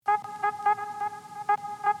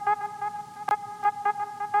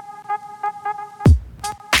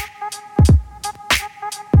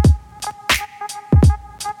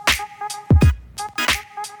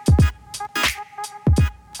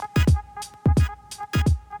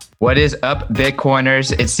What is up,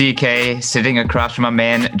 Bitcoiners? It's CK sitting across from my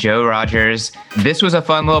man, Joe Rogers. This was a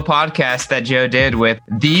fun little podcast that Joe did with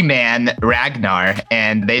the man, Ragnar,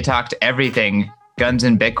 and they talked everything guns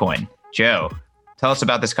and Bitcoin. Joe, tell us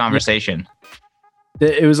about this conversation.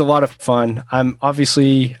 It was a lot of fun. I'm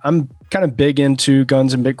kind of big into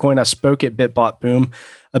guns and Bitcoin. I spoke at BitBot Boom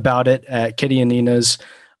about it at Kitty and Nina's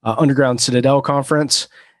Underground Citadel conference.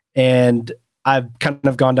 And I've kind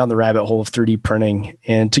of gone down the rabbit hole of 3D printing.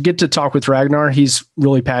 And to get to talk with Ragnar, he's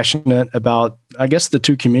really passionate about, I guess, the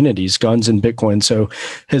two communities, guns and Bitcoin. So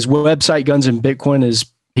his website, Guns and Bitcoin,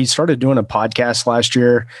 he started doing a podcast last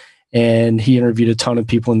year, and he interviewed a ton of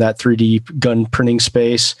people in that 3D gun printing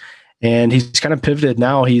space. And he's kind of pivoted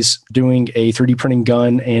now. He's doing a 3D printing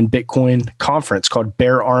gun and Bitcoin conference called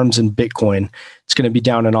Bear Arms and Bitcoin. It's going to be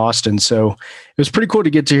down in Austin. So it was pretty cool to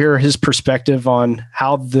get to hear his perspective on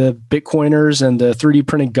how the Bitcoiners and the 3D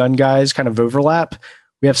printing gun guys kind of overlap.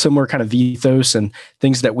 We have similar kind of ethos and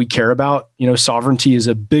things that we care about. You know, sovereignty is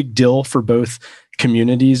a big deal for both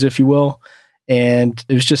communities, if you will. And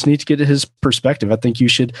it was just neat to get his perspective. I think you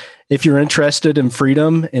should, if you're interested in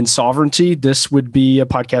freedom and sovereignty, this would be a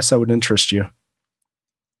podcast that would interest you.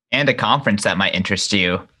 And a conference that might interest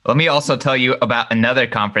you. Let me also tell you about another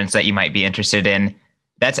conference that you might be interested in.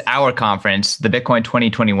 That's our conference, the Bitcoin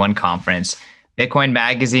 2021 conference. Bitcoin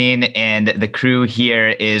Magazine and the crew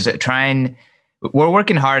here we're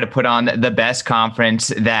working hard to put on the best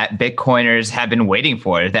conference that Bitcoiners have been waiting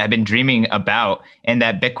for, that have been dreaming about, and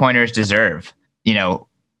that Bitcoiners deserve. You know,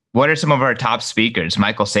 what are some of our top speakers?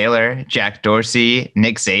 Michael Saylor, Jack Dorsey,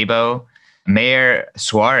 Nick Szabo, Mayor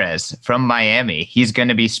Suarez from Miami. He's going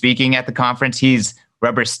to be speaking at the conference. He's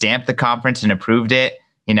rubber stamped the conference and approved it.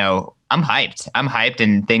 You know, I'm hyped,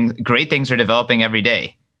 and great things are developing every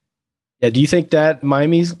day. Yeah. Do you think that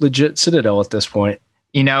Miami's legit Citadel at this point?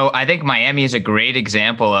 You know, I think Miami is a great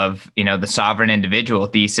example of, you know, the sovereign individual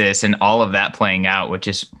thesis and all of that playing out, which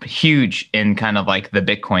is huge in kind of like the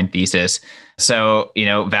Bitcoin thesis. So, you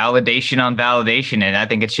know, validation on validation. And I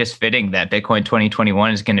think it's just fitting that Bitcoin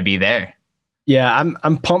 2021 is going to be there. Yeah,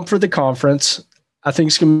 I'm pumped for the conference. I think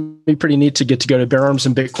it's going to be pretty neat to go to Bear Arms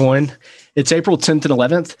and Bitcoin. It's April 10th and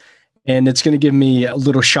 11th, and it's going to give me a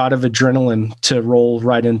little shot of adrenaline to roll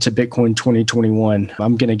right into Bitcoin 2021.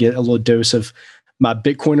 I'm going to get a little dose of my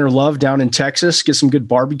Bitcoiner love down in Texas, get some good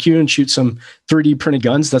barbecue and shoot some 3D printed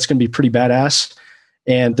guns. That's going to be pretty badass.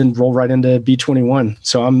 And then roll right into B21.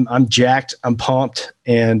 So I'm jacked, I'm pumped,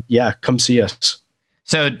 and yeah, come see us.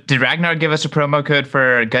 So did Ragnar give us a promo code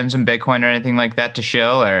for Guns and Bitcoin or anything like that to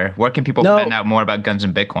show, or where can people find out more about Guns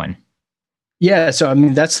and Bitcoin? Yeah, so I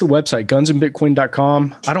mean, that's the website,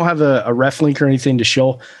 gunsandbitcoin.com. I don't have a ref link or anything to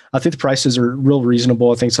show. I think the prices are real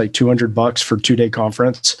reasonable. I think it's like $200 for 2-day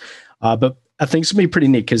conference. But I think it's going to be pretty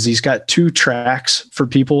neat because he's got 2 tracks for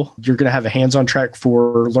people. You're going to have a hands-on track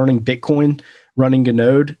for learning Bitcoin, running a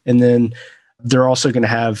node, and then they're also going to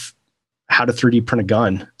have how to 3D print a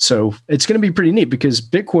gun. So it's going to be pretty neat because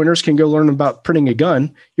Bitcoiners can go learn about printing a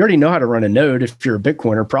gun. You already know how to run a node if you're a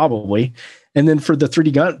Bitcoiner, probably. And then for the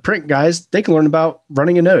 3D gun print guys, they can learn about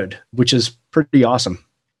running a node, which is pretty awesome.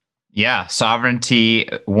 Yeah, sovereignty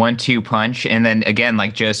 1-2 punch. And then again,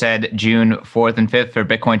 like Joe said, June 4th and 5th for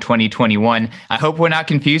Bitcoin 2021. I hope we're not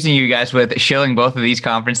confusing you guys with shilling both of these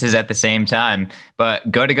conferences at the same time. But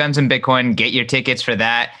go to Guns and Bitcoin, get your tickets for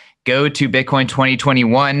that. Go to Bitcoin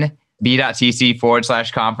 2021,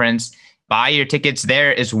 b.tc/conference. Buy your tickets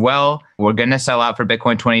there as well. We're going to sell out for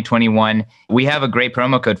Bitcoin 2021. We have a great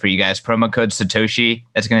promo code for you guys, promo code Satoshi.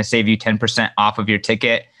 That's going to save you 10% off of your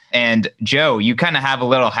ticket. And Joe, you kind of have a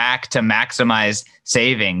little hack to maximize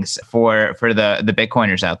savings for the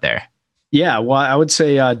Bitcoiners out there. Yeah, well, I would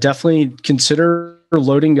say definitely consider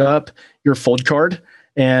loading up your Fold card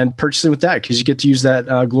and purchasing with that because you get to use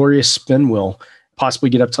that glorious spin wheel, possibly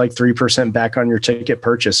get up to like 3% back on your ticket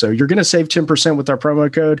purchase. So you're going to save 10% with our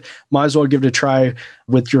promo code. Might as well give it a try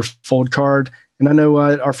with your Fold card. And I know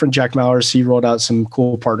our friend Jack Mallers, he rolled out some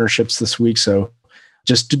cool partnerships this week. So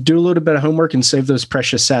just to do a little bit of homework and save those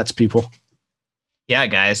precious sats, people. Yeah,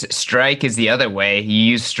 guys, Strike is the other way. You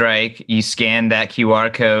use Strike, you scan that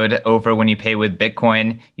QR code over when you pay with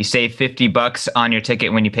Bitcoin. You save $50 on your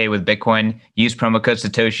ticket when you pay with Bitcoin. Use promo code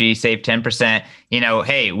Satoshi, save 10%. You know,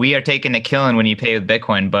 hey, we are taking a killing when you pay with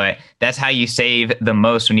Bitcoin, but that's how you save the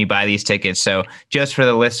most when you buy these tickets. So just for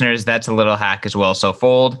the listeners, that's a little hack as well. So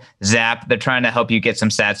Fold, Zap, they're trying to help you get some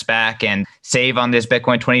sats back and save on this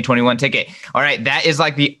Bitcoin 2021 ticket. All right, that is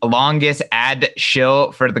like the longest ad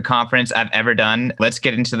shill for the conference I've ever done. Let's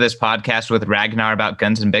get into this podcast with Ragnar about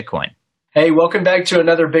Guns and Bitcoin. Hey, welcome back to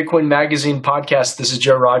another Bitcoin Magazine podcast. This is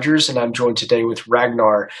Joe Rogers, and I'm joined today with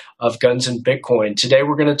Ragnar of Guns and Bitcoin. Today,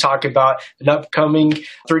 we're going to talk about an upcoming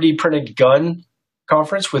 3D printed gun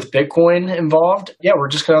conference with Bitcoin involved. Yeah, we're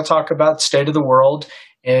just going to talk about the state of the world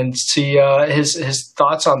and see his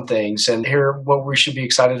thoughts on things and hear what we should be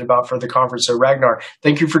excited about for the conference. So, Ragnar,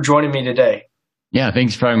 thank you for joining me today. Yeah,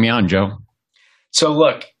 thanks for having me on, Joe. So,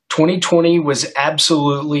 look, 2020 was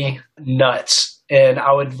absolutely nuts. And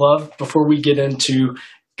I would love, before we get into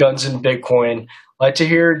guns and Bitcoin, like to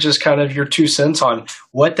hear just kind of your 2 cents on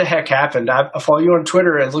what the heck happened. I follow you on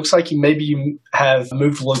Twitter. It looks like you have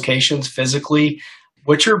moved locations physically.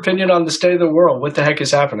 What's your opinion on the state of the world? What the heck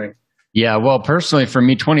is happening? Yeah, well, personally, for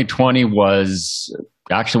me, 2020 was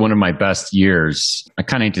actually one of my best years. I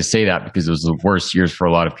kind of hate to say that because it was the worst years for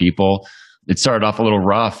a lot of people. It started off a little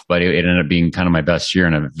rough, but it ended up being kind of my best year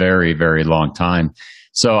in a very, very long time.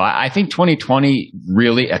 So I think 2020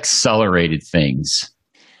 really accelerated things.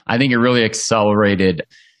 I think it really accelerated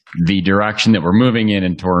the direction that we're moving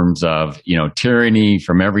in terms of, tyranny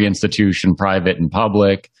from every institution, private and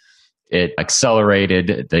public. It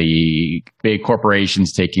accelerated the big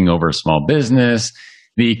corporations taking over small business,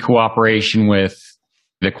 the cooperation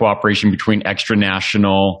between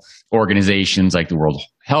extranational organizations like the World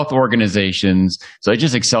Health Organizations. So it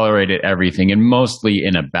just accelerated everything, and mostly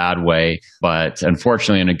in a bad way, but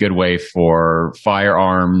unfortunately in a good way for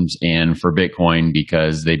firearms and for Bitcoin,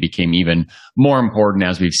 because they became even more important,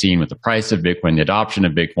 as we've seen with the price of Bitcoin, the adoption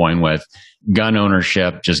of Bitcoin, with gun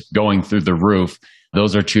ownership just going through the roof.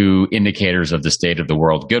 Those are 2 indicators of the state of the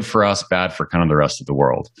world. Good for us, bad for kind of the rest of the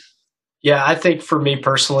world. Yeah, I think for me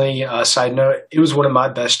personally, side note, it was one of my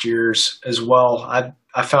best years as well.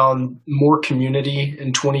 I found more community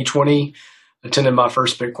in 2020, attended my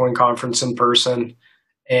first Bitcoin conference in person.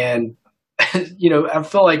 And, I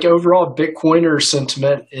feel like overall Bitcoiner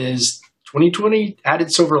sentiment is 2020 had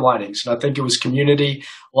its silver linings. And I think it was community.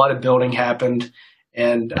 A lot of building happened.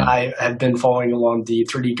 And I had been following along the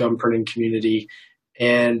 3D gun printing community.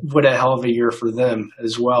 And what a hell of a year for them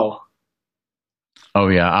as well. Oh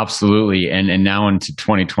yeah, absolutely. And now into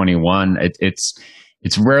 2021,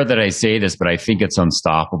 it's rare that I say this, but I think it's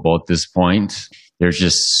unstoppable at this point. There's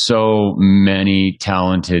just so many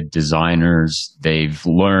talented designers. They've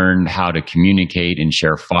learned how to communicate and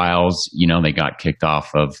share files. They got kicked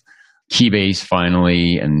off of Keybase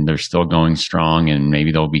finally, and they're still going strong, and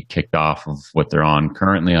maybe they'll be kicked off of what they're on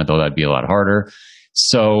currently, although that'd be a lot harder.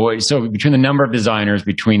 So between the number of designers,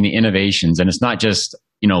 between the innovations, and it's not just,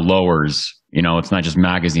 lowers, it's not just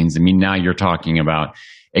magazines. I mean, now you're talking about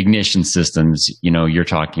ignition systems, you're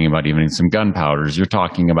talking about even some gunpowders, you're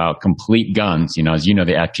talking about complete guns, as you know,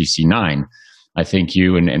 the FGC9. I think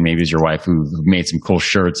you and maybe it's your wife who made some cool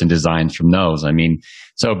shirts and designs from those. I mean,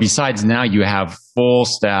 so besides now you have full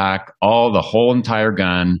stack, the whole entire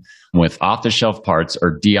gun with off the shelf parts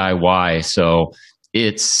or DIY. So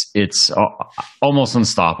it's almost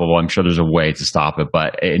unstoppable. I'm sure there's a way to stop it,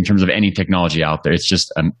 but in terms of any technology out there, it's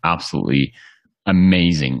just absolutely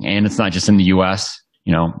amazing. And it's not just in the US,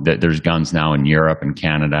 there's guns now in Europe and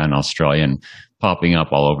Canada and Australia and popping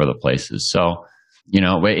up all over the places. So,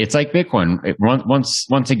 it's like Bitcoin.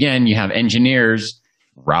 Once again, you have engineers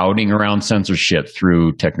routing around censorship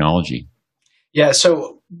through technology. Yeah.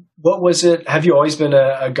 So what was it? Have you always been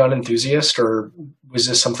a gun enthusiast, or was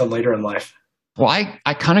this something later in life? Well,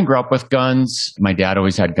 I kind of grew up with guns. My dad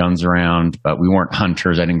always had guns around, but we weren't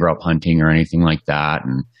hunters. I didn't grow up hunting or anything like that.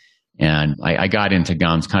 And I got into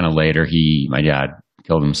guns kind of later. My dad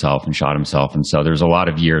killed himself and shot himself. And so there's a lot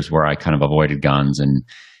of years where I kind of avoided guns and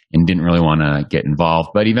didn't really want to get involved.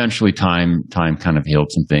 But eventually time kind of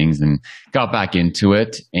healed some things and got back into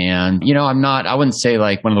it. And, I wouldn't say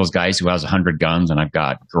like one of those guys who has 100 guns and I've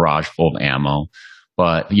got a garage full of ammo.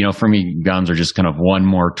 But, for me, guns are just kind of one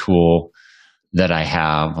more tool that I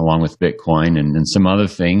have, along with Bitcoin and some other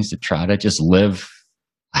things, to try to just live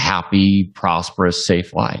a happy, prosperous,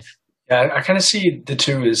 safe life. Yeah, I kind of see the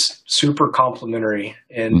 2 as super complementary,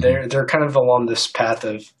 and they're kind of along this path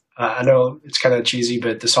of, I know it's kind of cheesy,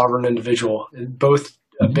 but the sovereign individual. Both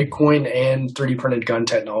Bitcoin and 3D printed gun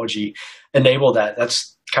technology enable that.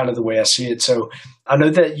 That's kind of the way I see it. So I know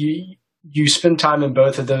that you spend time in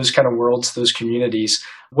both of those kind of worlds, those communities.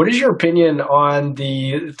 What is your opinion on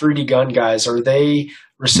the 3D gun guys? Are they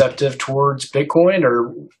receptive towards Bitcoin,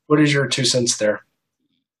 or what is your 2 cents there?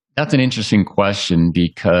 That's an interesting question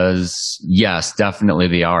because, yes, definitely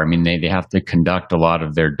they are. I mean, they have to conduct a lot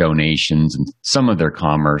of their donations and some of their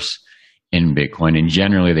commerce in Bitcoin. And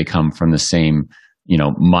generally, they come from the same,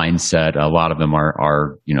 mindset. A lot of them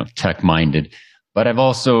are tech-minded. But I've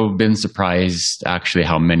also been surprised, actually,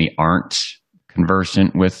 how many aren't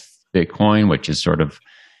conversant with Bitcoin, which is sort of,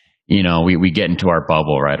 we get into our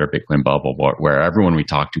bubble, right? Our Bitcoin bubble, where everyone we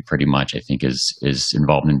talk to pretty much, I think, is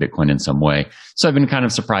involved in Bitcoin in some way. So I've been kind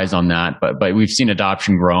of surprised on that, but we've seen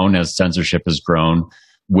adoption grown as censorship has grown.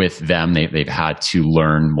 With them, they've had to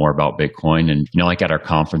learn more about Bitcoin. And, like at our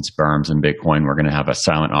conference, Berms and Bitcoin, we're going to have a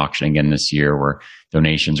silent auction again this year where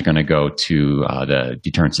donations are going to go to the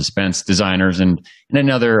Deterrent Suspense designers and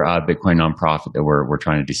another Bitcoin nonprofit that we're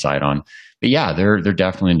trying to decide on. But yeah, they're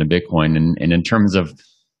definitely into Bitcoin. And in terms of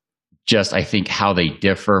just, I think, how they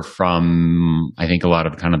differ from, I think, a lot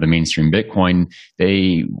of kind of the mainstream Bitcoin,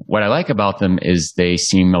 what I like about them is they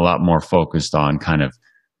seem a lot more focused on kind of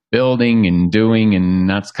building and doing, and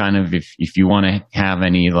that's kind of, if you want to have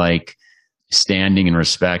any like standing and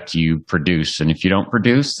respect, you produce, and if you don't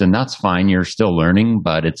produce, then that's fine, you're still learning,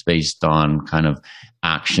 but it's based on kind of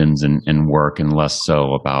actions and work, and less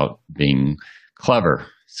so about being clever.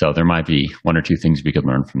 So there might be one or two things we could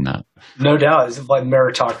learn from that. No doubt. It's like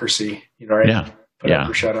meritocracy, right? Yeah. Put up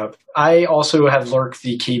or shut up. I also have lurked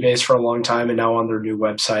the Keybase for a long time, and now on their new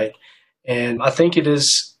website. And I think it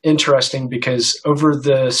is interesting because over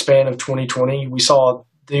the span of 2020, we saw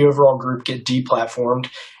the overall group get deplatformed.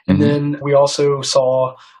 And then we also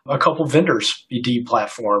saw a couple vendors be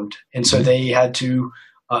deplatformed. And so they had to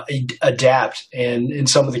adapt. And in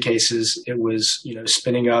some of the cases, it was,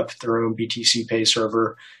 spinning up their own BTC Pay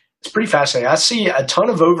server. It's pretty fascinating. I see a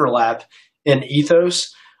ton of overlap in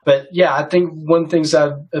ethos. But yeah, I think one of the things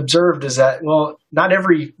I've observed is that, well, not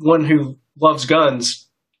everyone who loves guns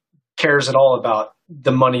cares at all about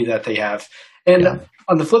the money that they have. And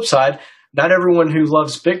on the flip side, not everyone who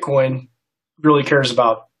loves Bitcoin really cares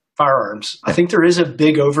about firearms. I think there is a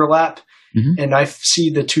big overlap, and I see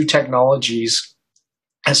the two technologies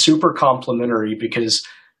as super complementary because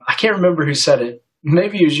I can't remember who said it.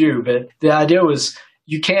 Maybe it was you, but the idea was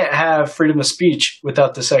you can't have freedom of speech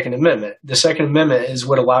without the Second Amendment. The Second Amendment is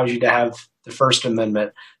what allows you to have the First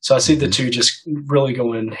Amendment. So I see the two just really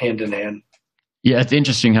going hand in hand. Yeah, it's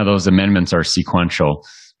interesting how those amendments are sequential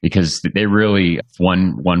because they really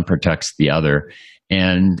one protects the other,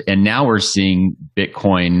 and now we're seeing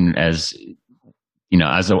Bitcoin as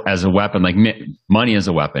as a weapon, like money as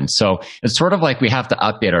a weapon. So it's sort of like we have to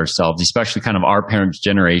update ourselves, especially kind of our parents'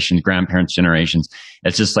 generation, grandparents' generations.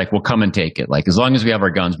 It's just like we'll come and take it. Like as long as we have our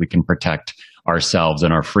guns, we can protect ourselves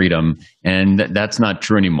and our freedom, and that's not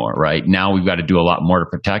true anymore. Right now, we've got to do a lot more to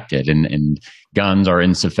protect it, and guns are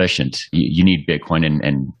insufficient. You need Bitcoin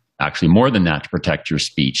and actually more than that to protect your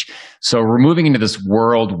speech. So we're moving into this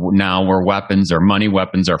world now where money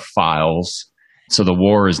weapons are files. So the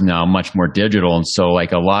war is now much more digital. And so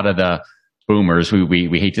like a lot of the boomers,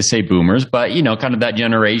 we hate to say boomers, but kind of that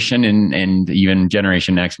generation and even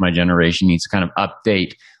Generation X, my generation, needs to kind of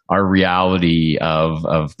update our reality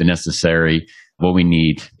of the necessary, what we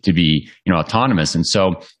need to be, autonomous. And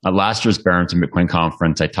so at last year's Barron's and Bitcoin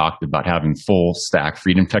conference, I talked about having full stack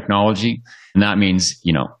freedom technology. And that means,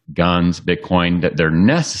 guns, Bitcoin, that they're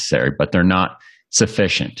necessary, but they're not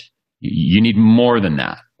sufficient. You need more than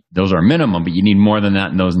that. Those are minimum, but you need more than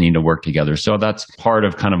that, and those need to work together. So that's part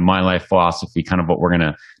of kind of my life philosophy, kind of what we're going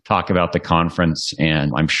to talk about at the conference.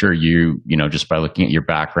 And I'm sure just by looking at your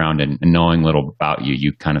background and knowing a little about you,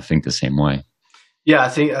 you kind of think the same way. Yeah, I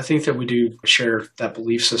think that we do share that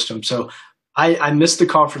belief system. So I missed the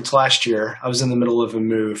conference last year. I was in the middle of a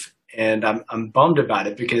move, and I'm bummed about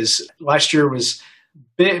it because last year was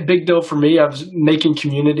big deal for me. I was making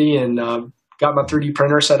community and got my 3D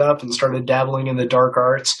printer set up and started dabbling in the dark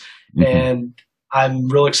arts. And I'm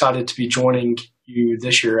real excited to be joining you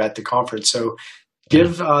this year at the conference. So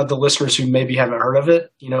give the listeners who maybe haven't heard of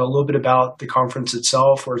it, a little bit about the conference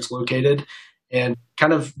itself, where it's located, and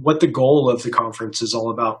kind of what the goal of the conference is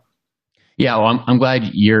all about. Yeah, well, I'm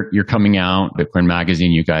glad you're coming out. Bitcoin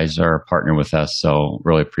Magazine, you guys are a partner with us, so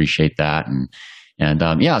really appreciate that. And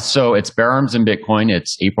so it's Barron's and Bitcoin.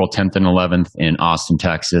 It's April 10th and 11th in Austin,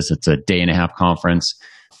 Texas. It's a day and a half conference.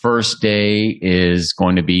 First day is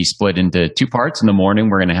going to be split into two parts. In the morning,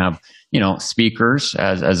 we're going to have, speakers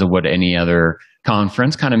as it would any other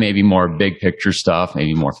conference, kind of maybe more big picture stuff,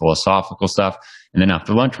 maybe more philosophical stuff. And then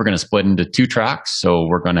after lunch, we're going to split into two tracks. So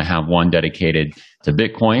we're going to have one dedicated to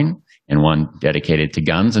Bitcoin and one dedicated to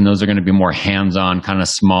guns. And those are going to be more hands-on, kind of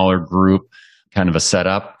smaller group, kind of a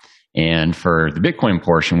setup. And for the Bitcoin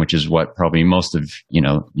portion, which is what probably most of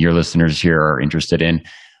your listeners here are interested in,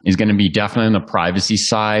 is going to be definitely on the privacy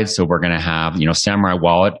side. So we're going to have, Samurai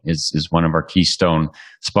Wallet is one of our keystone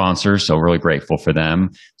sponsors. So really grateful for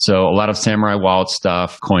them. So a lot of Samurai Wallet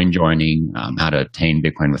stuff, coin joining, how to obtain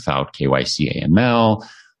Bitcoin without KYC AML,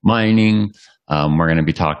 mining. We're going to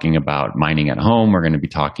be talking about mining at home. We're going to be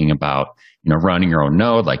talking about running your own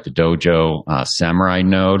node like the Dojo Samurai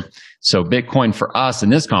node. So Bitcoin for us in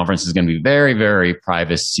this conference is going to be very, very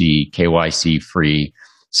privacy, KYC free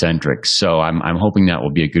centric. So I'm hoping that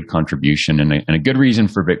will be a good contribution and a good reason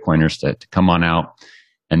for Bitcoiners to come on out.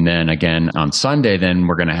 And then again, on Sunday, then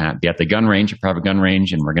we're going to be at the gun range, a private gun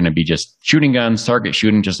range, and we're going to be just shooting guns, target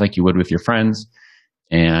shooting, just like you would with your friends.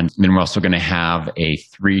 And then we're also going to have a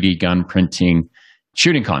 3D gun printing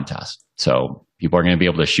shooting contest. So people are going to be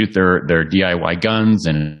able to shoot their DIY guns.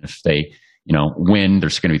 And if they, win,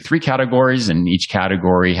 there's going to be 3 categories, and each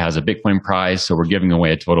category has a Bitcoin prize. So we're giving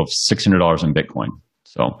away a total of $600 in Bitcoin.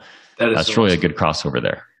 So that's really a good crossover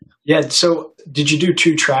there. Yeah. So did you do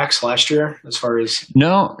 2 tracks last year as far as?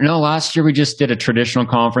 No. Last year we just did a traditional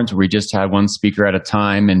conference where we just had one speaker at a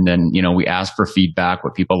time. And then, we asked for feedback,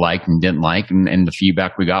 what people liked and didn't like. And the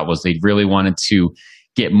feedback we got was they really wanted to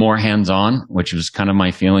get more hands-on, which was kind of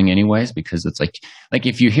my feeling anyways, because it's like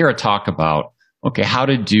if you hear a talk about, okay, how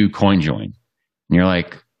to do CoinJoin, and you're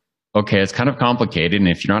like, okay, it's kind of complicated. And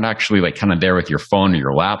if you're not actually like kind of there with your phone or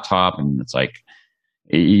your laptop, and it's like,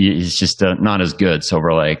 it's just not as good. So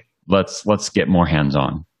we're like, let's get more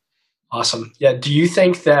hands-on. Awesome. Yeah. Do you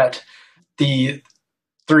think that the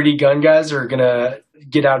 3D gun guys are going to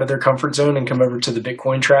get out of their comfort zone and come over to the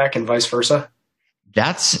Bitcoin track and vice versa?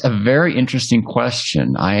 That's a very interesting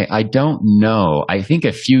question. I don't know. I think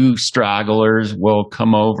a few stragglers will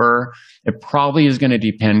come over. It probably is going to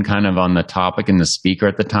depend kind of on the topic and the speaker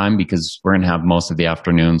at the time, because we're going to have most of the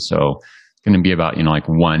afternoon. So it's going to be about, like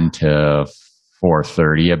 1 to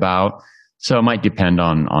 4:30 about. So it might depend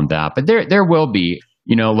on that. But there will be,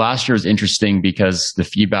 last year was interesting because the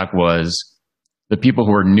feedback was the people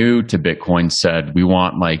who are new to Bitcoin said, we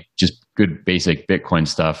want like just good basic Bitcoin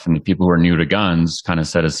stuff. And the people who are new to guns kind of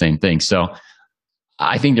said the same thing. So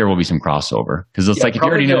I think there will be some crossover, because it's like, if you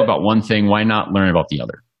already know about one thing, why not learn about the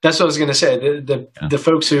other? That's what I was going to say. The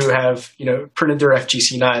folks who have, printed their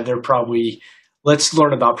FGC9, they're probably, let's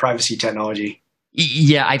learn about privacy technology.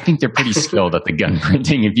 Yeah, I think they're pretty skilled at the gun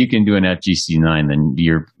printing. If you can do an FGC9, then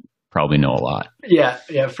you probably know a lot.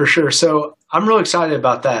 Yeah, for sure. So I'm really excited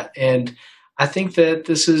about that. And I think that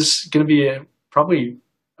this is going to be probably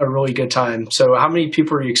a really good time. So how many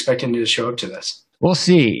people are you expecting to show up to this? We'll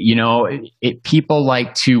see. People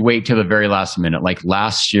like to wait till the very last minute. Like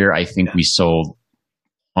last year, I think we sold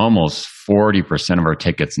almost 40% of our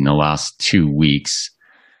tickets in the last 2 weeks.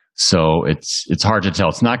 So it's hard to tell.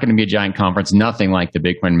 It's not going to be a giant conference, nothing like the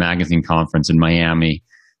Bitcoin Magazine conference in Miami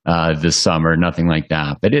this summer, nothing like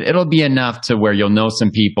that. But it'll be enough to where you'll know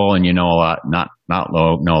some people and know a lot,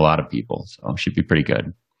 know a lot of people. So it should be pretty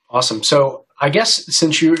good. Awesome. So I guess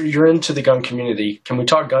since you're into the gun community, can we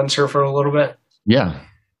talk guns here for a little bit? Yeah.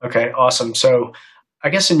 Okay, awesome. So I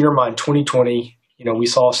guess in your mind, 2020, we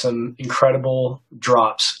saw some incredible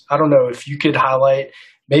drops. I don't know if you could highlight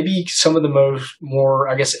maybe some of the more,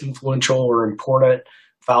 I guess, influential or important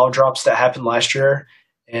file drops that happened last year,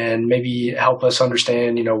 and maybe help us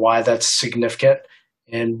understand, why that's significant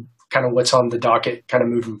and kind of what's on the docket kind of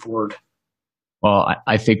moving forward. Well,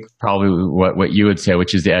 I think probably what you would say,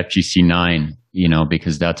 which is the FGC9,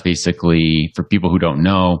 because that's basically, for people who don't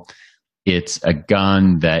know, it's a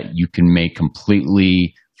gun that you can make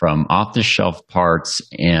completely from off-the-shelf parts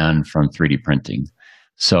and from 3D printing.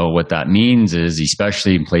 So what that means is,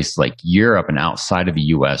 especially in places like Europe and outside of the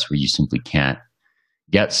US where you simply can't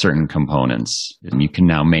get certain components, and you can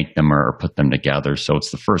now make them or put them together. So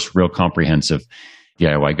it's the first real comprehensive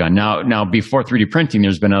DIY gun. Now before 3D printing,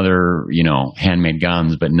 there's been other, handmade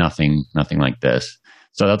guns, but nothing like this.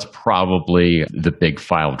 So that's probably the big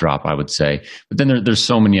file drop, I would say. But then there's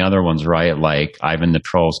so many other ones, right? Like Ivan the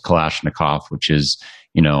Troll's Kalashnikov, which is,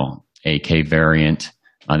 AK variant.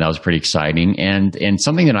 That was pretty exciting. And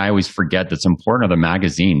something that I always forget that's important are the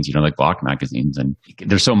magazines, like Glock magazines. And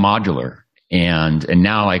they're so modular. And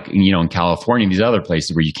now, like, in California, these other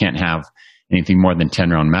places where you can't have anything more than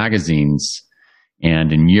 10-round magazines.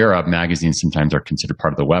 And in Europe, magazines sometimes are considered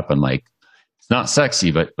part of the weapon. Like, it's not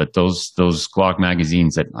sexy, but those Glock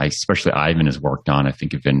magazines that especially Ivan has worked on, I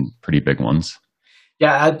think have been pretty big ones.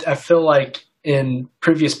 Yeah, I feel like in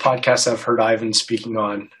previous podcasts I've heard Ivan speaking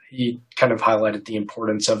on, he kind of highlighted the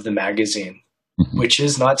importance of the magazine, which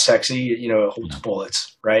is not sexy. It holds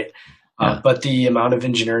bullets, right? Yeah. But the amount of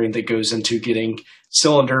engineering that goes into getting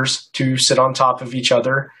cylinders to sit on top of each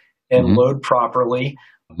other and load properly,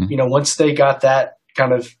 once they got that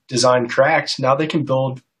kind of design cracked, now they can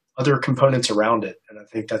build other components around it. And I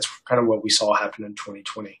think that's kind of what we saw happen in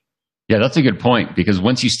 2020. Yeah, that's a good point, because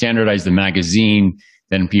once you standardize the magazine,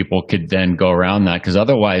 then people could then go around that. Because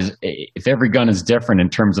otherwise, if every gun is different in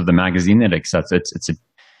terms of the magazine that accepts, it's a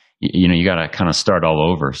you got to kind of start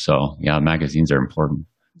all over. So yeah, magazines are important.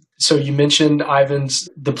 So you mentioned Ivan's,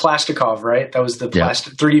 the Plastikov, right? That was the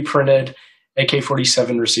 3D printed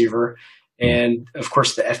AK-47 receiver. And of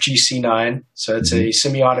course the FGC9. So it's a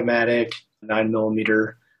semi-automatic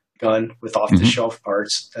 9mm gun with off-the-shelf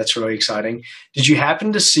parts. That's really exciting. Did you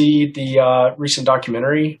happen to see the recent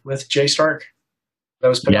documentary with Jay Stark that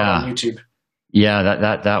was put out on YouTube? Yeah,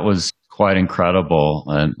 that was quite incredible.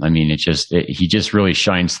 I mean, he just really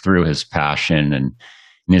shines through his passion and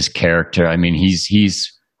his character. I mean,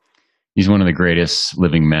 he's one of the greatest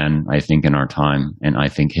living men, I think, in our time, and I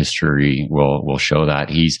think history will show that.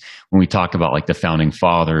 When we talk about like the founding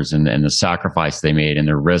fathers and the sacrifice they made and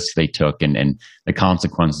the risks they took and the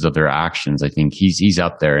consequences of their actions, I think he's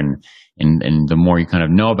up there. And the more you kind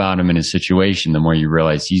of know about him and his situation, the more you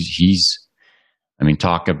realize I mean,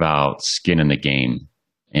 talk about skin in the game.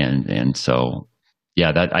 And so,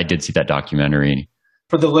 yeah, that I did see that documentary.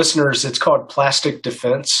 For the listeners, it's called Plastic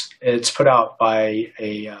Defense. It's put out by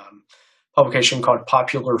a publication called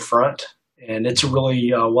Popular Front, and it's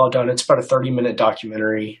really well done. It's about a 30-minute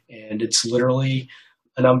documentary, and it's literally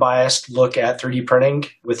an unbiased look at 3D printing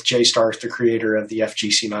with Jay Stark, the creator of the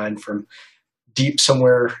FGC9, from deep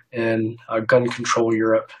somewhere in gun control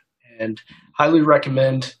Europe. And highly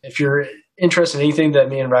recommend, if you're interested in anything that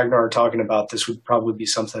me and Ragnar are talking about, this would probably be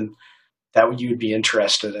something that you would be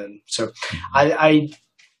interested in. So I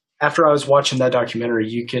after I was watching that documentary,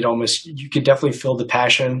 you could definitely feel the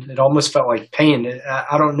passion. It almost felt like pain.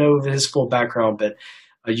 I don't know his full background, but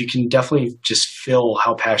you can definitely just feel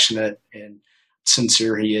how passionate and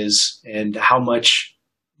sincere he is, and how much,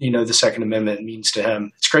 the Second Amendment means to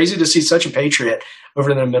him. It's crazy to see such a patriot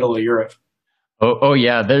over in the middle of Europe. Oh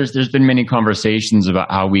yeah. There's been many conversations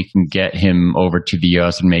about how we can get him over to the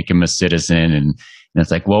U.S. and make him a citizen, and it's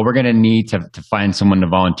like, well, we're going to need to find someone to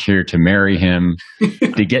volunteer to marry him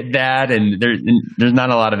to get that. And there's not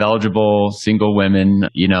a lot of eligible single women,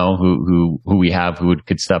 who we have who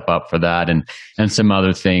could step up for that, and some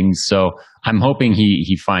other things. So I'm hoping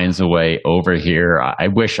he finds a way over here. I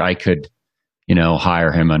wish I could,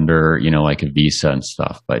 hire him under, like a visa and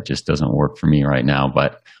stuff, but it just doesn't work for me right now.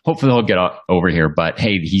 But hopefully he'll get over here. But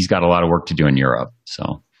hey, he's got a lot of work to do in Europe.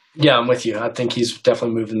 So. Yeah, I'm with you. I think he's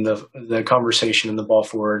definitely moving the conversation and the ball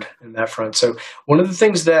forward in that front. So one of the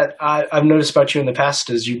things that I've noticed about you in the past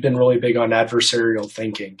is you've been really big on adversarial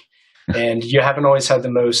thinking, and you haven't always had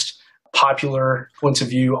the most popular points of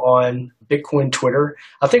view on Bitcoin Twitter.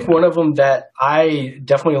 I think one of them that I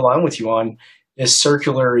definitely align with you on is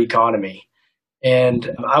circular economy.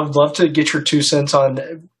 And I would love to get your 2 cents on,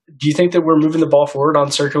 do you think that we're moving the ball forward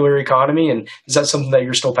on circular economy? And is that something that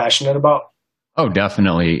you're still passionate about? Oh,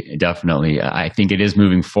 definitely. Definitely. I think it is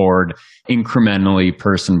moving forward incrementally,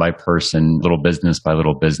 person by person, little business by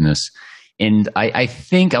little business. And I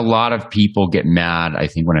think a lot of people get mad, I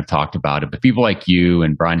think, when I've talked about it, but people like you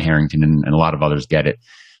and Brian Harrington and a lot of others get it.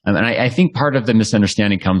 And I think part of the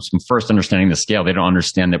misunderstanding comes from first understanding the scale. They don't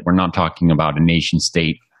understand that we're not talking about a nation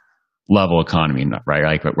state level economy, right?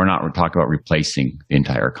 Like we're talking about replacing the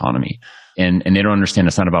entire economy. And they don't understand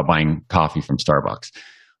it's not about buying coffee from Starbucks.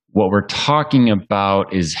 What we're talking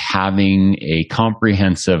about is having a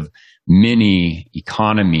comprehensive mini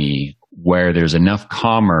economy where there's enough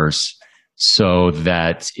commerce so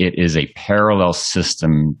that it is a parallel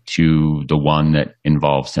system to the one that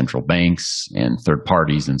involves central banks and third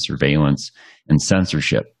parties and surveillance and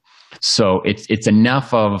censorship. So it's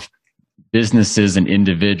enough of businesses and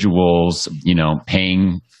individuals,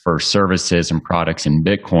 paying for services and products in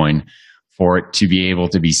Bitcoin for it to be able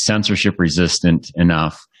to be censorship resistant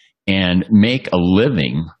enough and make a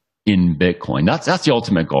living in Bitcoin. That's the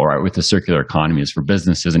ultimate goal, right? With the circular economy, is for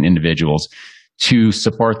businesses and individuals to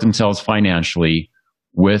support themselves financially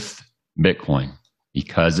with Bitcoin.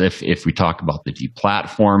 Because if we talk about the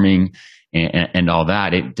deplatforming and all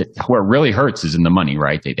that, where it really hurts is in the money,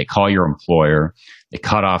 right? They call your employer, they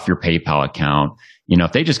cut off your PayPal account.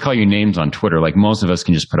 If they just call you names on Twitter, like most of us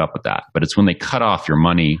can just put up with that. But it's when they cut off your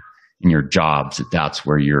money and your jobs, that's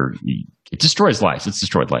where it destroys lives. It's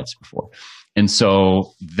destroyed lives before. And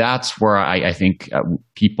so that's where I think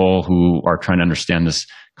people who are trying to understand this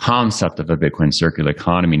concept of a Bitcoin circular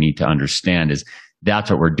economy need to understand is that's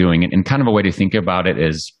what we're doing. And kind of a way to think about it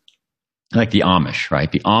is like the Amish, right?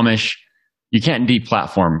 The Amish, you can't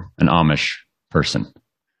deplatform an Amish person.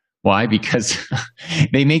 Why? Because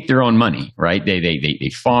they make their own money, right? They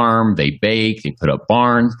farm, they bake, they put up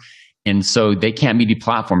barns. And so they can't be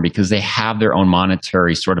deplatformed because they have their own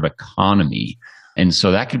monetary sort of economy. And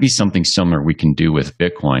so that could be something similar we can do with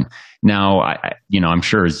Bitcoin. Now, I'm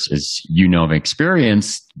sure as you know of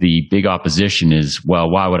experience, the big opposition is,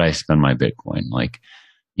 well, why would I spend my Bitcoin? Like,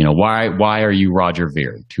 Why are you Roger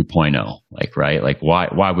Ver 2.0? Like, right? Like,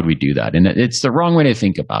 why would we do that? And it's the wrong way to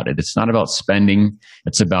think about it. It's not about spending.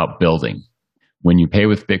 It's about building. When you pay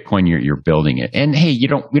with Bitcoin, you're building it. And hey,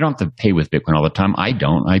 we don't have to pay with Bitcoin all the time. I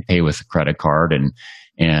don't. I pay with a credit card and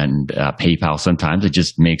PayPal sometimes. It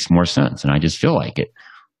just makes more sense, and I just feel like it.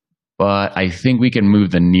 But I think we can move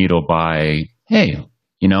the needle by, hey,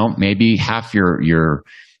 maybe half your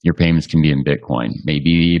payments can be in Bitcoin.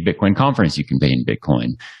 Maybe Bitcoin conference you can pay in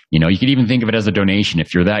Bitcoin. You could even think of it as a donation.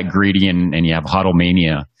 If you're that greedy and you have hodl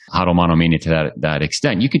monomania to that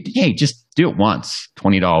extent, you could, hey, just do it once,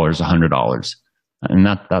 $20, $100. And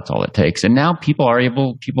that's all it takes. And now people are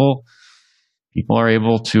able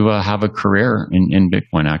to have a career in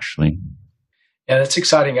Bitcoin, actually. Yeah, that's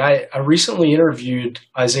exciting. I recently interviewed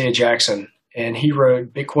Isaiah Jackson, and he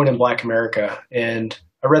wrote Bitcoin in Black America. And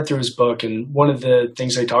I read through his book, and one of the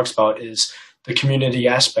things that he talks about is the community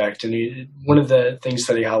aspect. And one of the things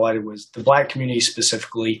that he highlighted was the Black community,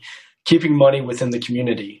 specifically keeping money within the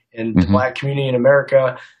community. And the Black community in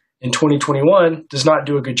America in 2021 does not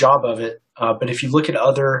do a good job of it. But if you look at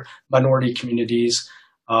other minority communities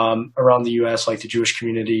around the U.S., like the Jewish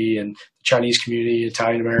community and the Chinese community,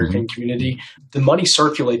 Italian American community, the money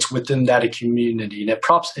circulates within that community, and it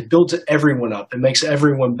builds everyone up. It makes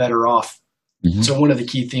everyone better off. So one of the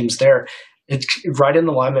key themes there, it's right in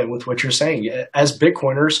alignment with what you're saying. As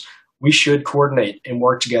Bitcoiners, we should coordinate and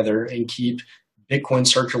work together and keep Bitcoin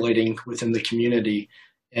circulating within the community.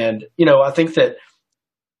 And I think that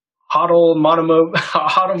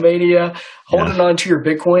hodlmania, holding on to your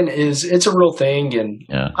Bitcoin it's a real thing. And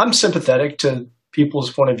I'm sympathetic to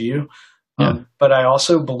people's point of view. But I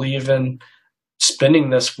also believe in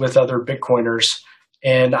spending this with other Bitcoiners.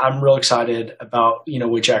 And I'm real excited about,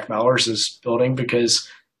 what Jack Mallers is building, because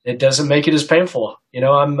it doesn't make it as painful.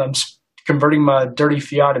 I'm converting my dirty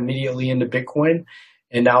fiat immediately into Bitcoin.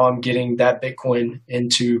 And now I'm getting that Bitcoin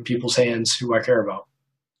into people's hands who I care about.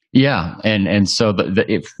 Yeah, and so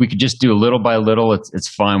if we could just do a little by little, it's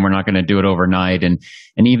fine. We're not going to do it overnight, and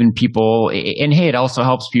even people, and hey, it also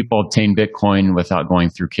helps people obtain Bitcoin without going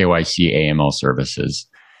through KYC AML services,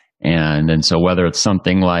 and so whether it's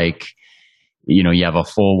something like, you have a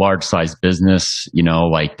full large size business,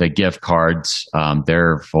 like the gift cards,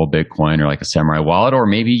 they're full Bitcoin, or like a Samurai wallet, or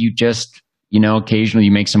maybe you just occasionally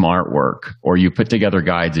you make some artwork, or you put together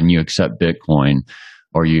guides and you accept Bitcoin,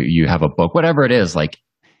 or you have a book, whatever it is, like.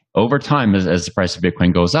 Over time, as the price of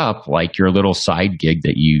Bitcoin goes up, like your little side gig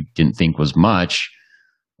that you didn't think was much,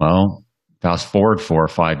 well, fast forward 4 or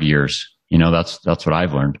 5 years, that's what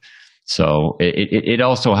I've learned. So it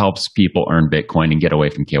also helps people earn Bitcoin and get away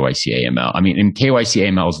from KYC AML. I mean, and KYC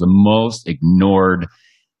AML is the most ignored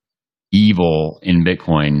evil in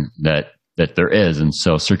Bitcoin that there is, and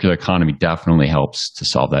so circular economy definitely helps to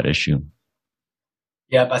solve that issue.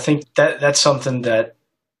 Yeah, I think that's something that,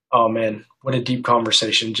 oh man, what a deep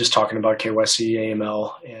conversation, just talking about KYC,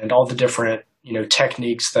 AML, and all the different,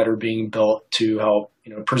 techniques that are being built to help,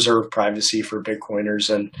 preserve privacy for Bitcoiners.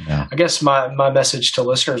 And I guess my message to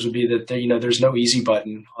listeners would be that, there's no easy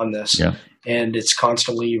button on this, and it's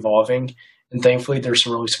constantly evolving. And thankfully, there's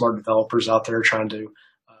some really smart developers out there trying to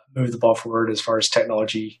move the ball forward as far as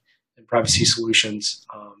technology and privacy solutions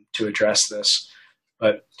to address this.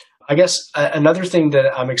 But I guess another thing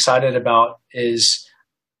that I'm excited about is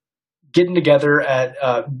getting together at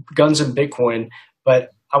Guns and Bitcoin, but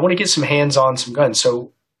I want to get some hands on some guns.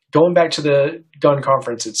 So going back to the gun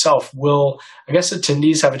conference itself, will, I guess,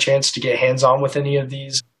 attendees have a chance to get hands on with any of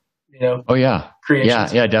these, Oh yeah.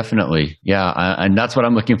 creations? Yeah, definitely. Yeah. And that's what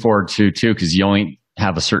I'm looking forward to too, because you only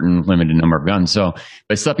have a certain limited number of guns. So,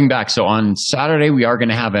 but stepping back, so on Saturday, we are going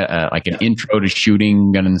to have an intro to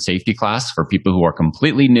shooting gun and safety class for people who are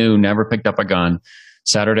completely new, never picked up a gun.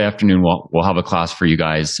 Saturday afternoon, we'll have a class for you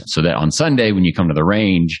guys so that on Sunday, when you come to the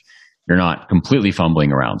range, you're not completely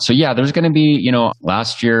fumbling around. So yeah, there's going to be,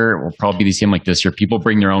 last year will probably be the same like this year. People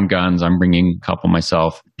bring their own guns. I'm bringing a couple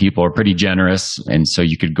myself. People are pretty generous. And so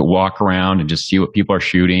you could go walk around and just see what people are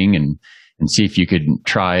shooting and see if you could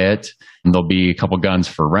try it. And there'll be a couple guns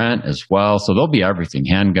for rent as well. So there'll be everything,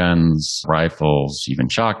 handguns, rifles, even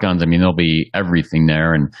shotguns. I mean, there'll be everything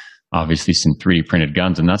there. And obviously some 3D printed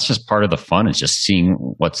guns. And that's just part of the fun, is just seeing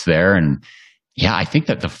what's there. And yeah, I think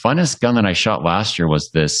that the funnest gun that I shot last year was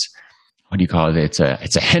this, what do you call it? It's a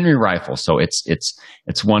Henry rifle. So it's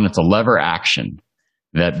a lever action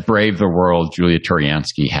that Brave the World, Julia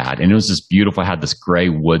Turiansky had. And it was this beautiful, had this gray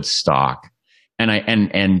wood stock. And I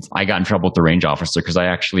got in trouble with the range officer because I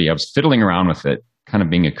was fiddling around with it, kind of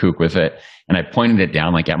being a kook with it. And I pointed it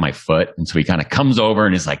down like at my foot. And so he kind of comes over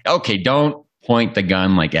and is like, okay, don't point the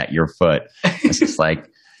gun like at your foot. It's just like,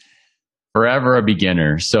 Forever a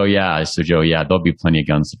beginner. So Joe, there'll be plenty of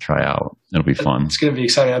guns to try out. It'll be fun. It's going to be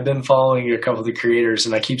exciting. I've been following a couple of the creators,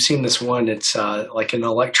 and I keep seeing this one. It's like an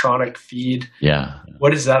electronic feed. Yeah.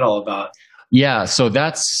 What is that all about? Yeah, so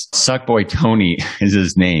that's Suckboy Tony is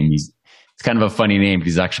his name. It's kind of a funny name.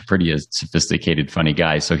 He's actually pretty a sophisticated, funny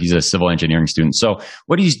guy. So he's a civil engineering student. So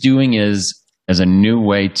what he's doing is as a new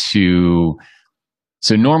way to.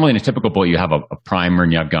 So normally in a typical bullet, you have a primer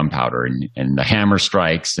and you have gunpowder, and the hammer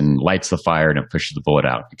strikes and lights the fire and it pushes the bullet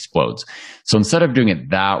out, explodes. So instead of doing it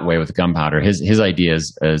that way with gunpowder, his idea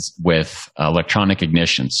is with electronic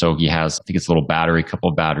ignition. So he has, I think it's a little battery, couple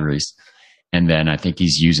of batteries, and then I think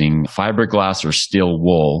he's using fiberglass or steel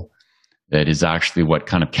wool that is actually what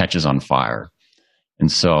kind of catches on fire.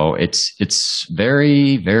 And so it's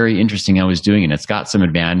very, very interesting how he's doing it. It's got some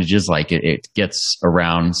advantages, like it gets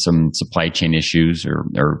around some supply chain issues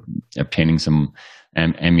or obtaining some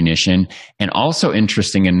ammunition. And also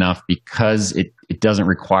interesting enough, because it doesn't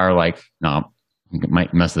require it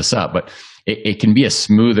might mess this up, but it can be a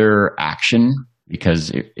smoother action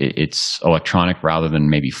because it's electronic rather than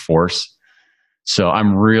maybe force. So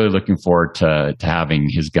I'm really looking forward to having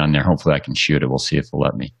his gun there. Hopefully I can shoot it. We'll see if they'll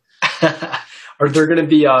let me. Are there going to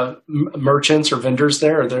be merchants or vendors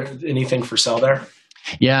there? Are there anything for sale there?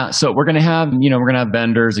 Yeah, so we're going to have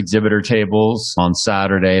vendors, exhibitor tables on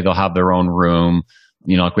Saturday. They'll have their own room.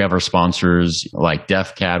 Like we have our sponsors, like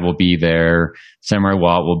DefCAD will be there, Samurai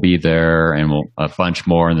Watt will be there, and a bunch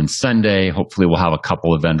more. And then Sunday, hopefully, we'll have a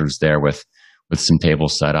couple of vendors there with some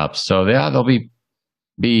tables set up. So yeah, there'll be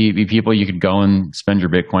people you could go and spend your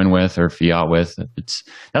Bitcoin with or fiat with.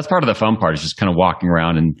 That's part of the fun part. Is just kind of walking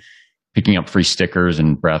around and picking up free stickers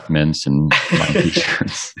and breath mints and buying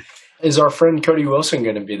t-shirts. Is our friend Cody Wilson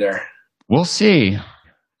going to be there? We'll see.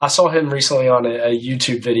 I saw him recently on a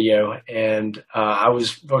YouTube video, and I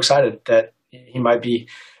was excited that he might be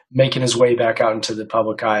making his way back out into the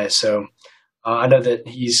public eye. So I know that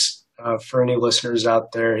he's, for any listeners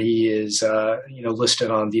out there, he is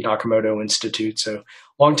listed on the Nakamoto Institute. So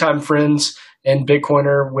longtime friends and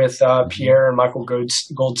Bitcoiner with Pierre and Michael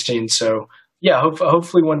Goldstein. So yeah,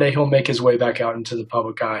 hopefully one day he'll make his way back out into the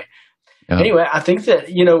public eye. Yeah. Anyway, I think that,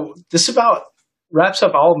 this about wraps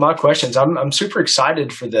up all of my questions. I'm super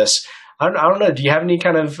excited for this. I don't know. Do you have any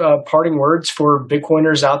kind of parting words for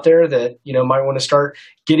Bitcoiners out there that, might want to start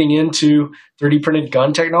getting into 3D printed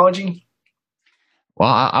gun technology? Well,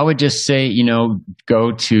 I would just say,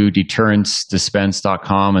 go to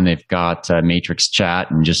deterrencedispense.com and they've got Matrix Chat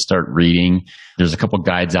and just start reading. There's a couple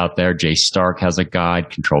guides out there. Jay Stark has a guide.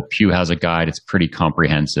 Control Pew has a guide. It's pretty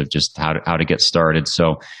comprehensive, just how to get started.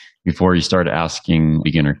 So before you start asking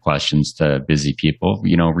beginner questions to busy people,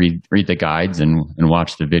 read the guides and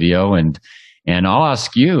watch the video. And I'll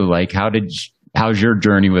ask you, how's your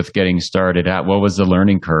journey with getting started? What was the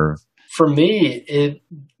learning curve? For me,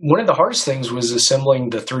 one of the hardest things was assembling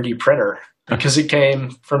the 3D printer because it came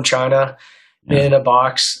from China in a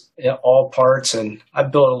box, all parts. And I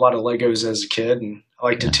built a lot of Legos as a kid, and I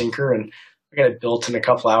like to tinker. And I got it built in a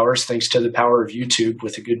couple hours thanks to the power of YouTube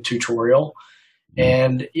with a good tutorial.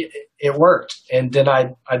 And it worked. And then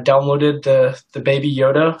I downloaded the Baby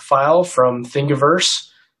Yoda file from Thingiverse,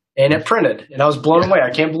 and it printed. And I was blown away. I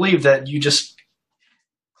can't believe that you just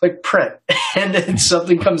click print and then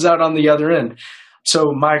something comes out on the other end.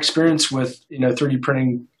 So my experience with 3D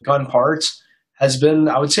printing gun parts has been,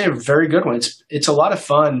 I would say, a very good one. It's a lot of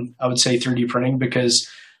fun, I would say, 3D printing, because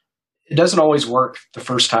it doesn't always work the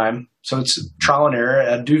first time. So it's trial and error.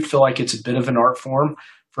 I do feel like it's a bit of an art form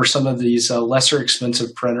for some of these lesser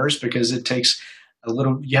expensive printers, because it takes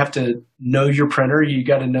you have to know your printer. You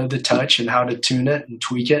got to know the touch and how to tune it and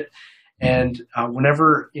tweak it. And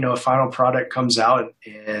whenever, a final product comes out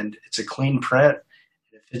and it's a clean print,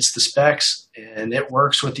 it fits the specs and it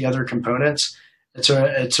works with the other components, it's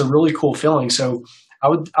a really cool feeling. So I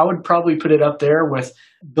would probably put it up there with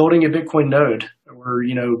building a Bitcoin node or,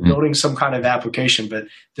 building some kind of application, but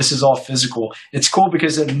this is all physical. It's cool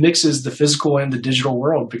because it mixes the physical and the digital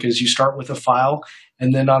world, because you start with a file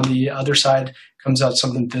and then on the other side comes out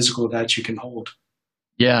something physical that you can hold.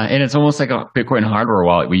 Yeah, and it's almost like a Bitcoin hardware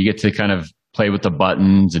wallet where you get to kind of play with the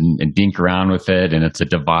buttons and dink around with it, and it's a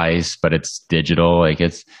device, but it's digital.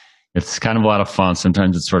 It's kind of a lot of fun.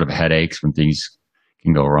 Sometimes it's sort of headaches when things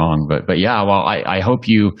can go wrong. But yeah, well, I hope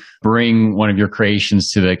you bring one of your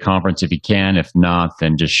creations to the conference if you can. If not,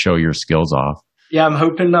 then just show your skills off. Yeah, I'm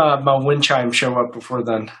hoping my wind chimes show up before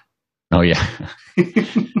then. Oh, yeah.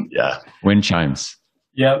 Yeah, wind chimes.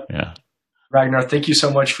 Yep. Yeah. Ragnar, thank you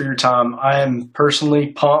so much for your time. I am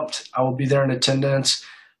personally pumped. I will be there in attendance.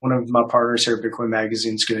 One of my partners here at Bitcoin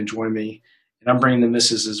Magazine is going to join me, and I'm bringing the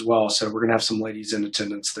missus as well. So we're going to have some ladies in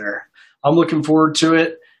attendance there. I'm looking forward to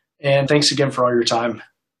it. And thanks again for all your time.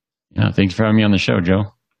 Yeah, thanks for having me on the show,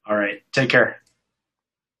 Joe. All right. Take care.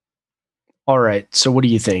 All right. So what do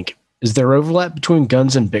you think? Is there overlap between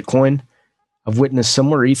guns and Bitcoin? I've witnessed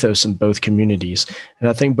similar ethos in both communities, and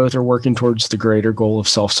I think both are working towards the greater goal of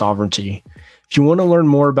self-sovereignty. If you want to learn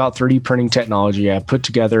more about 3D printing technology, I put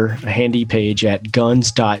together a handy page at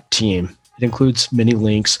guns.team. It includes many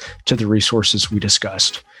links to the resources we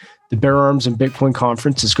discussed. The Bear Arms and Bitcoin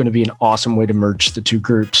conference is going to be an awesome way to merge the two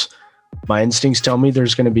groups. My instincts tell me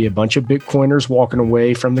there's going to be a bunch of Bitcoiners walking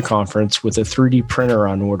away from the conference with a 3D printer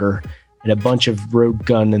on order and a bunch of rogue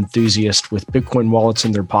gun enthusiasts with Bitcoin wallets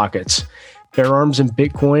in their pockets. Bear Arms and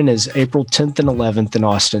Bitcoin is April 10th and 11th in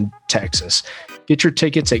Austin, Texas. Get your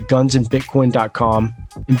tickets at gunsandbitcoin.com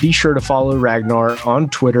and be sure to follow Ragnar on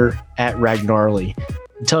Twitter at Ragnarly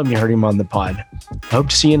and tell him you heard him on the pod. I hope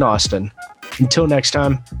to see you in Austin. Until next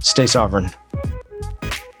time, stay sovereign.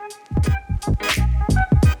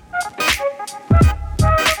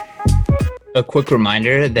 A quick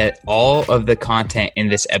reminder that all of the content in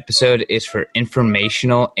this episode is for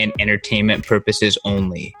informational and entertainment purposes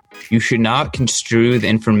only. You should not construe the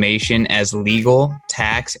information as legal,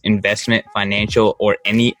 tax, investment, financial, or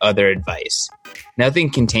any other advice. Nothing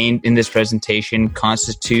contained in this presentation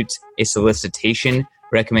constitutes a solicitation,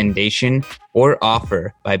 recommendation, or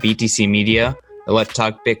offer by BTC Media, the Let's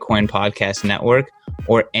Talk Bitcoin Podcast Network,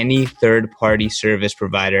 or any third-party service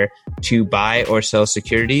provider to buy or sell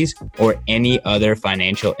securities or any other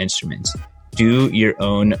financial instruments. Do your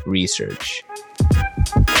own research.